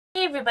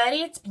everybody,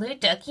 it's Blue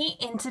Ducky,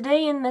 and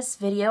today in this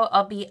video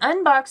I'll be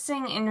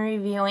unboxing and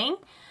reviewing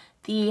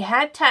the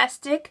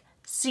Hat-Tastic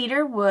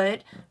Cedar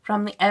Wood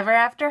from the Ever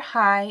After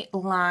High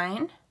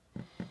line.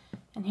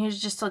 And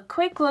here's just a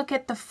quick look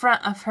at the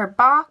front of her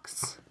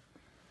box.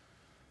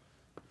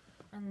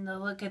 And the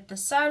look at the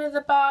side of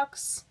the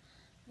box.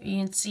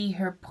 You can see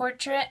her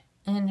portrait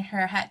in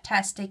her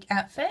Hat-Tastic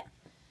outfit.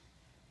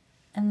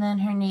 And then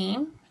her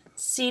name,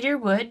 Cedar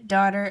Wood,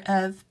 daughter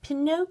of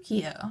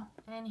Pinocchio.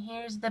 And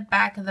here's the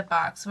back of the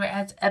box where it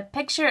has a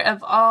picture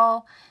of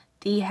all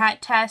the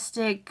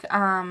Hat-Tastic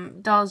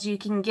dolls you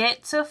can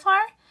get so far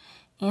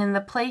and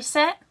the play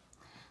set.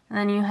 And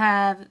then you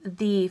have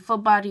the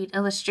full-bodied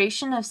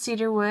illustration of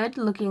Cedar Wood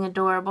looking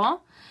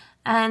adorable.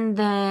 And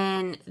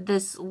then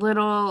this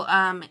little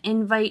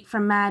invite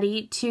from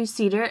Maddie to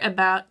Cedar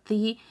about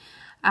the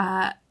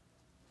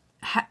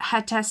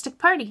Hat-Tastic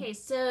party. Okay,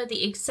 so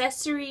the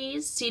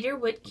accessories Cedar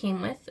Wood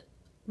came with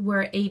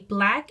were a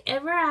black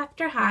Ever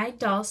After High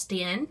doll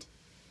stand,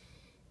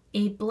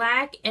 a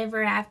black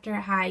Ever After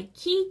High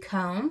key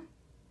comb.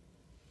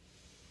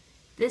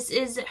 This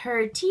is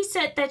her tea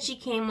set that she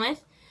came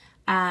with,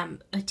 a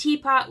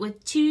teapot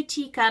with 2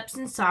 teacups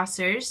and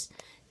saucers.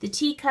 The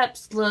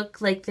teacups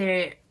look like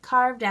they're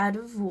carved out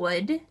of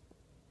wood. You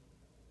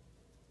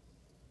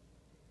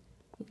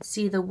can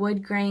see the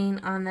wood grain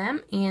on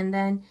them, and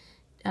then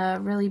a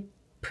really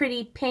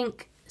pretty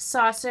pink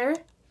saucer.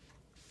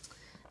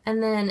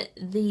 And then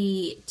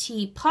the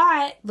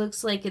teapot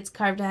looks like it's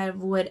carved out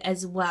of wood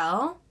as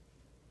well.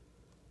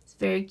 It's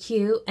very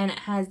cute, and it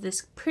has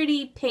this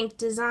pretty pink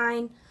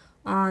design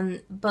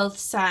on both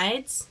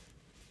sides,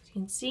 as you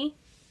can see.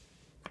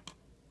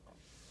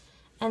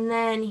 And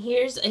then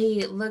here's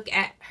a look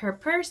at her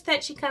purse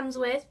that she comes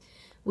with,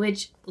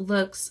 which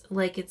looks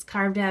like it's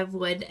carved out of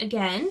wood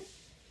again.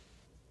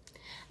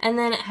 And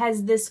then it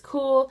has this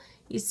cool,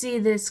 you see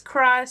this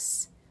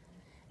cross,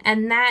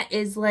 and that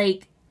is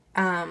like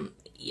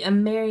a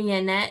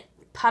marionette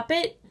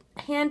puppet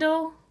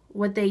handle,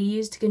 what they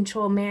use to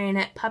control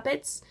marionette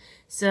puppets.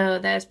 So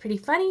that is pretty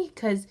funny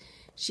because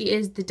she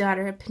is the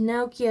daughter of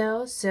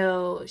Pinocchio,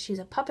 so she's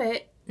a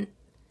puppet.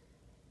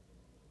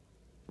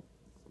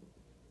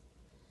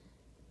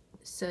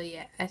 So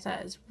yeah, I thought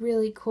it was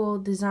really cool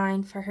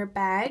design for her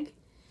bag.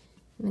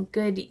 And a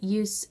good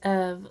use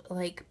of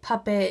like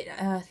puppet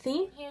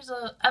theme. Here's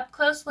a up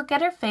close look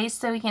at her face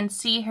so we can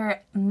see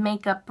her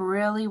makeup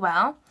really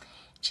well.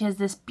 She has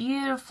this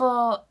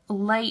beautiful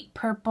light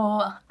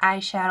purple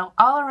eyeshadow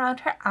all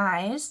around her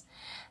eyes,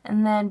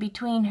 and then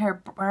between her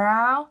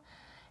brow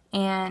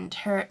and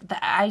the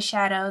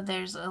eyeshadow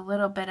there's a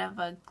little bit of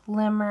a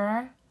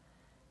glimmer,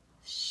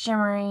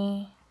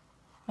 shimmery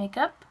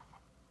makeup.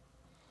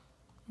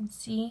 You can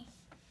see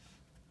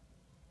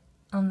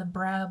on the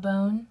brow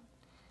bone,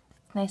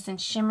 it's nice and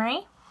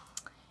shimmery.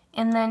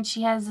 And then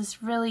she has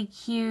this really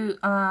cute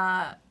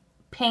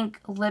pink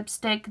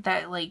lipstick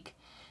that like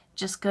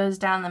just goes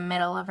down the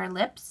middle of her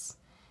lips.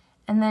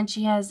 And then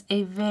she has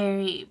a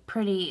very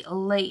pretty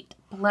light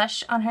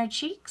blush on her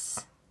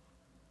cheeks.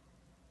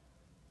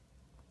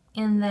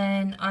 And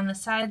then on the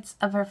sides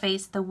of her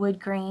face, the wood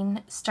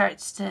grain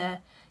starts to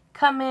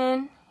come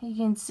in. You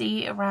can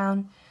see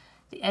around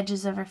the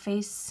edges of her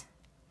face.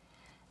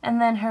 And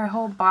then her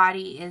whole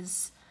body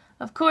is,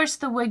 of course,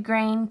 the wood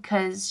grain,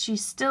 because she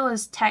still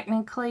is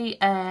technically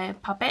a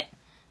puppet,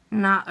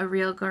 not a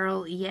real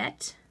girl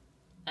yet.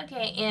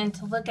 Okay, and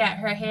to look at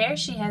her hair,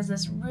 she has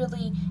this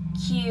really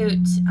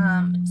cute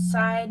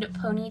side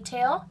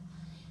ponytail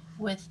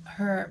with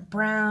her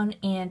brown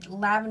and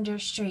lavender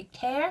streaked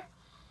hair.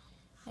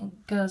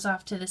 It goes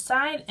off to the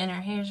side, and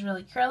her hair is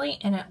really curly,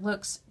 and it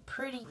looks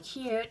pretty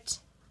cute.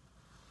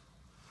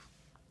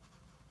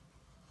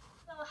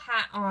 Little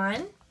hat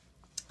on,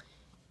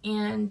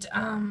 and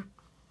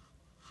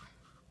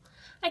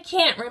I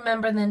can't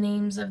remember the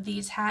names of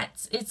these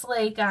hats. It's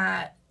like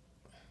I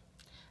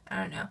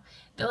don't know.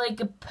 They're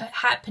like a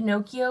hat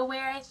Pinocchio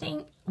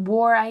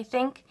wore, I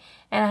think.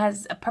 And it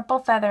has a purple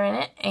feather in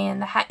it. And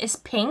the hat is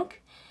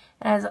pink.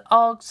 It has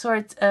all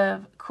sorts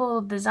of cool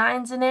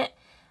designs in it.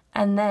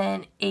 And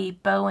then a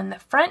bow in the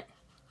front.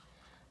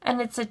 And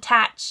it's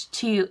attached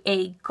to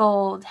a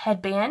gold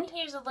headband.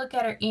 Here's a look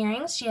at her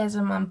earrings. She has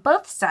them on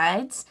both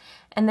sides.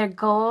 And they're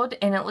gold.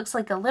 And it looks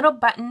like a little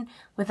button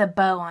with a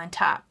bow on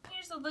top.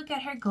 Here's a look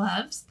at her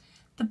gloves.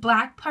 The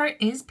black part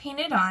is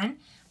painted on,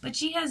 but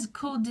she has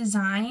cool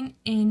design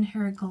in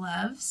her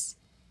gloves,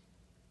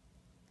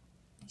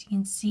 as you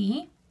can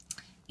see.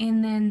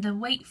 And then the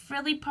white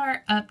frilly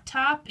part up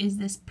top is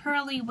this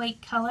pearly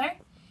white color.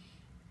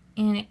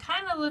 And it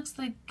kind of looks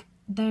like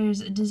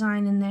there's a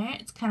design in there.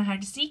 It's kind of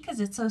hard to see because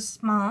it's so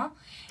small.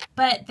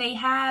 But they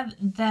have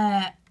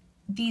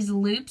these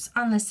loops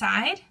on the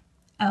side.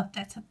 Oh,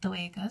 that's the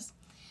way it goes.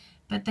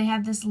 But they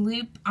have this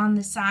loop on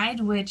the side,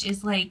 which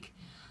is like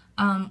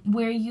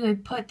where you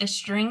would put the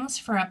strings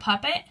for a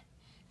puppet.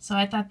 So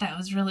I thought that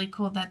was really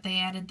cool that they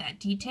added that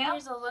detail.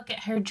 Here's a look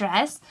at her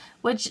dress,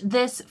 which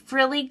this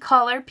frilly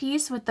collar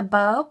piece with the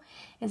bow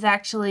is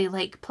actually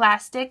like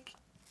plastic.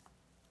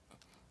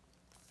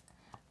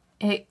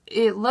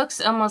 It looks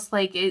almost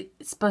like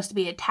it's supposed to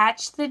be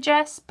attached to the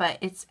dress, but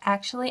it's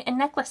actually a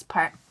necklace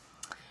part.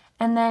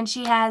 And then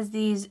she has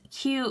these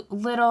cute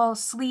little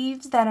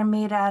sleeves that are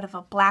made out of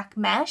a black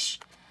mesh.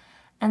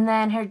 And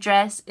then her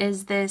dress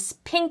is this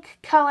pink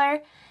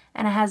color,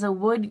 and it has a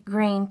wood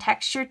grain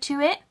texture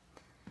to it.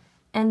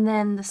 And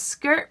then the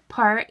skirt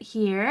part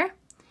here,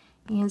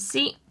 you can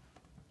see,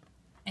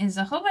 is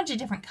a whole bunch of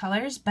different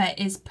colors, but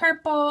is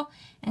purple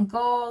and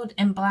gold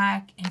and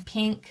black and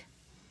pink.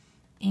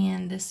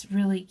 And this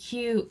really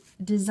cute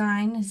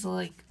design is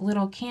like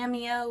little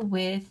cameo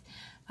with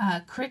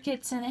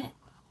crickets in it,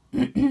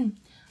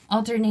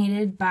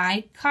 alternated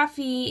by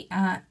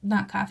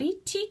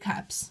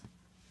teacups.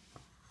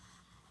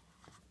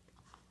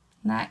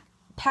 And that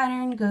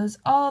pattern goes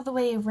all the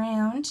way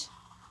around.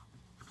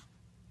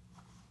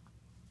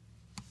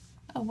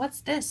 Oh,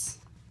 what's this?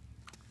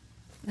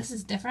 This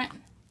is different.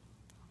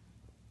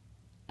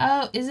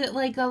 Oh, is it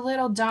like a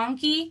little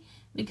donkey?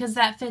 Because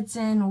that fits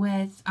in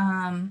with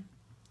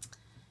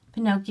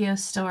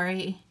Pinocchio's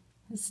story.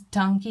 This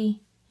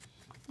donkey.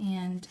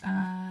 And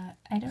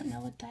I don't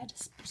know what that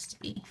is supposed to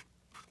be.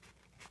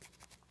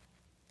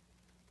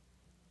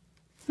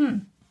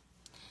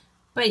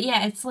 But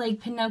yeah, it's like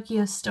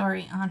Pinocchio's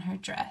story on her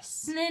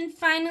dress. And then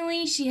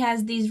finally, she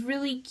has these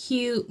really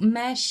cute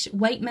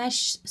white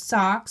mesh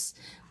socks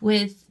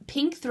with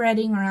pink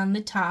threading around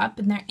the top,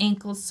 and they're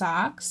ankle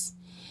socks.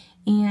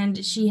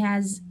 And she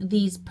has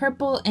these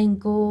purple and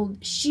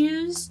gold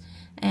shoes,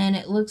 and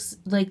it looks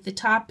like the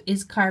top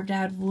is carved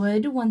out of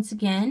wood once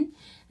again.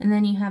 And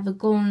then you have a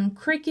golden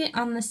cricket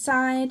on the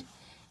side.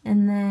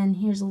 And then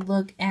here's a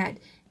look at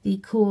the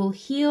cool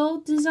heel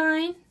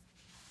design.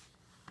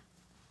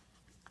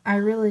 I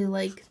really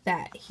like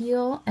that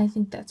heel. I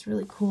think that's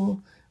really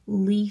cool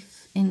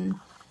leaf and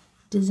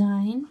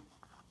design.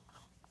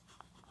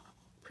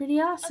 Pretty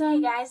awesome.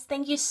 Okay guys,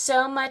 thank you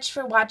so much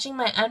for watching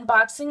my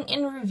unboxing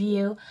and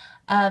review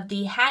of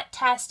the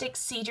Hat-Tastic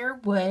Cedar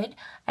wood.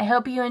 I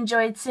hope you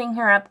enjoyed seeing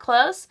her up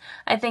close.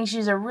 I think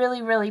she's a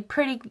really, really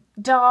pretty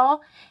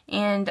doll,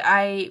 and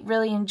I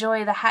really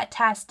enjoy the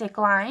Hat-Tastic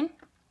line.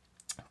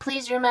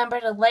 Please remember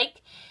to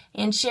like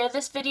and share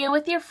this video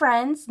with your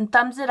friends and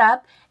thumbs it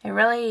up. I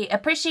really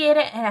appreciate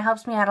it, and it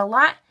helps me out a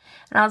lot.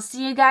 And I'll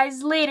see you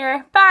guys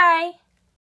later. Bye!